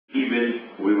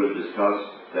we will discuss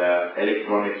the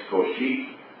electronic score sheet,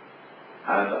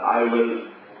 and I will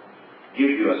give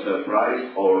you a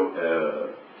surprise, or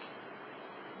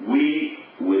we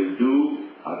will do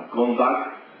and conduct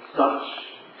such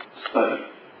study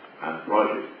and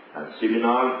project and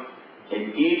seminar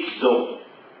in each zone.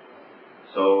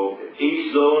 So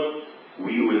each zone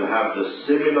we will have the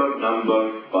similar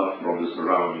number but from the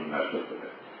surrounding national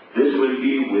community. This will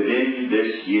be within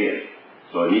this year.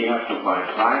 So he has to find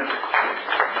time.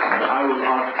 And I will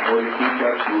ask Moitika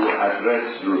to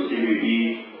address through CBB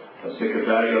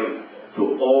secretarial to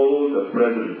all the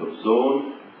presidents of zone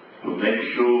to make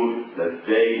sure that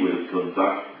they will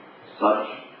conduct such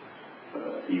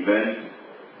event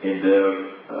in their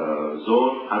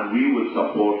zone, and we will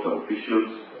support the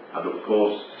officials, and of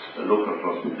course the local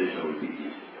transportation will be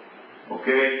easy.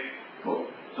 Okay?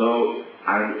 So,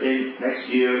 and in next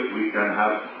year we can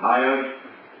have higher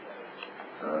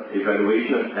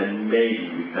evaluation, and maybe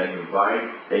we can invite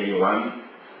anyone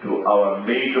to our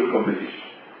major competition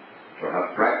to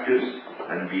have practice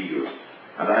and videos.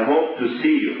 And I hope to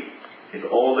see you in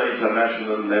all the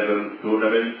international level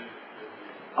tournaments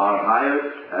are hired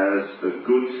as a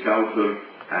good scouter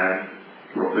and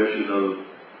professional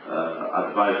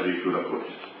advisory to the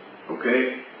coaches. Okay?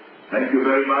 Thank you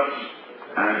very much,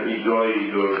 and enjoy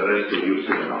the rest of your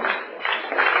seminar.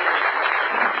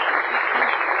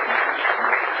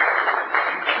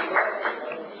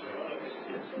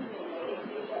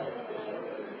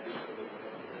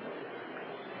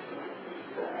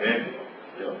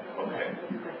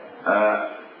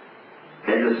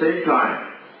 At the same time,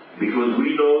 because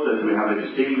we know that we have a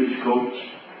distinguished coach,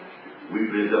 we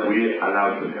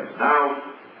allow him. Now,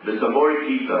 Mr.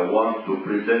 Morikita wants to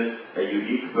present a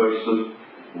unique person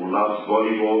who loves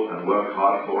volleyball and works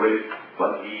hard for it,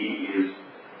 but he is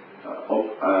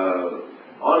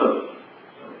honored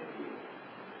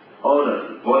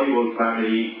volleyball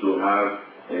family to have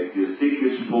a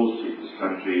distinguished post in this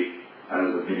country as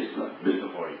a minister. Mr.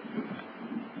 Morikita.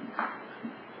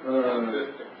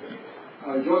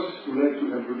 I just would like to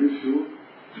introduce you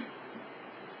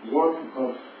one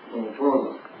of our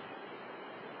brother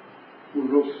who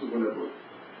loves volleyball.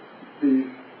 He is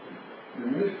the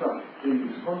minister in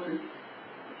his country,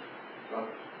 but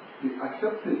he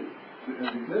accepted the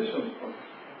invitation of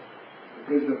the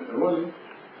President Volley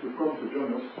to come to join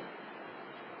us.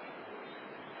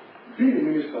 Being a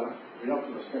minister, we have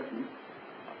to respect him.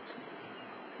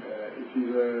 It is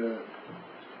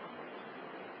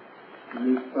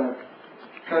Mr.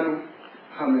 Kanu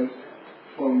Hamed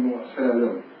from Sierra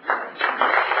Leone.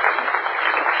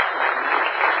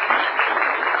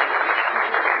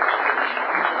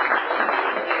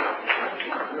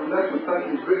 I would like to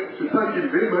thank him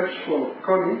very much for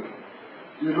coming.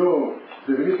 You know,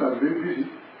 the minister is very busy,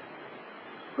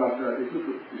 but it took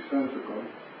his time to come.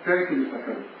 Thank you, Mr.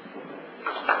 Kanu.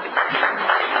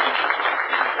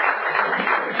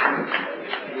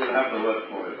 You will have the word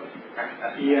for it.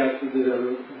 Yes,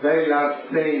 the very last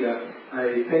thing, I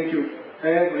thank you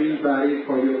everybody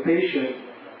for your patience.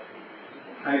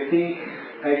 I think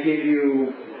I gave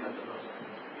you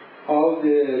all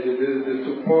the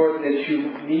support that you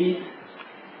need,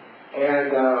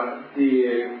 and the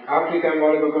African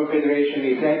Volleyball Confederation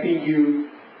is helping you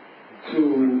to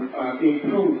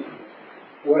improve.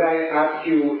 What I ask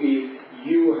you is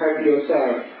you help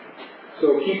yourself.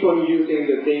 So keep on using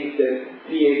the things that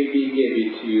CABB gave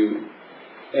it to you.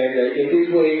 And in this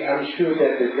way, I'm sure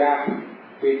that the gap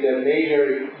with the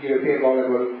major European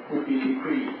volleyball could be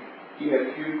decreased in a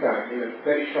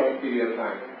very short period of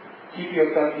time. Keep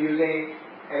yourself using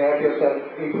and help yourself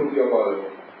improve your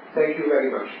volleyball. Thank you very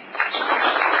much.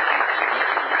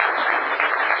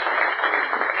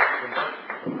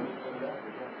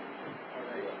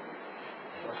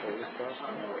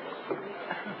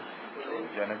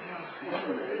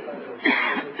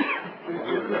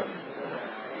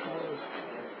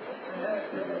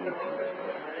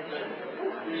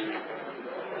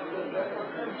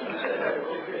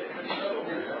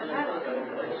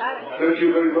 Thank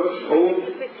you very much, all.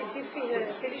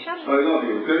 I love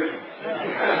you, okay?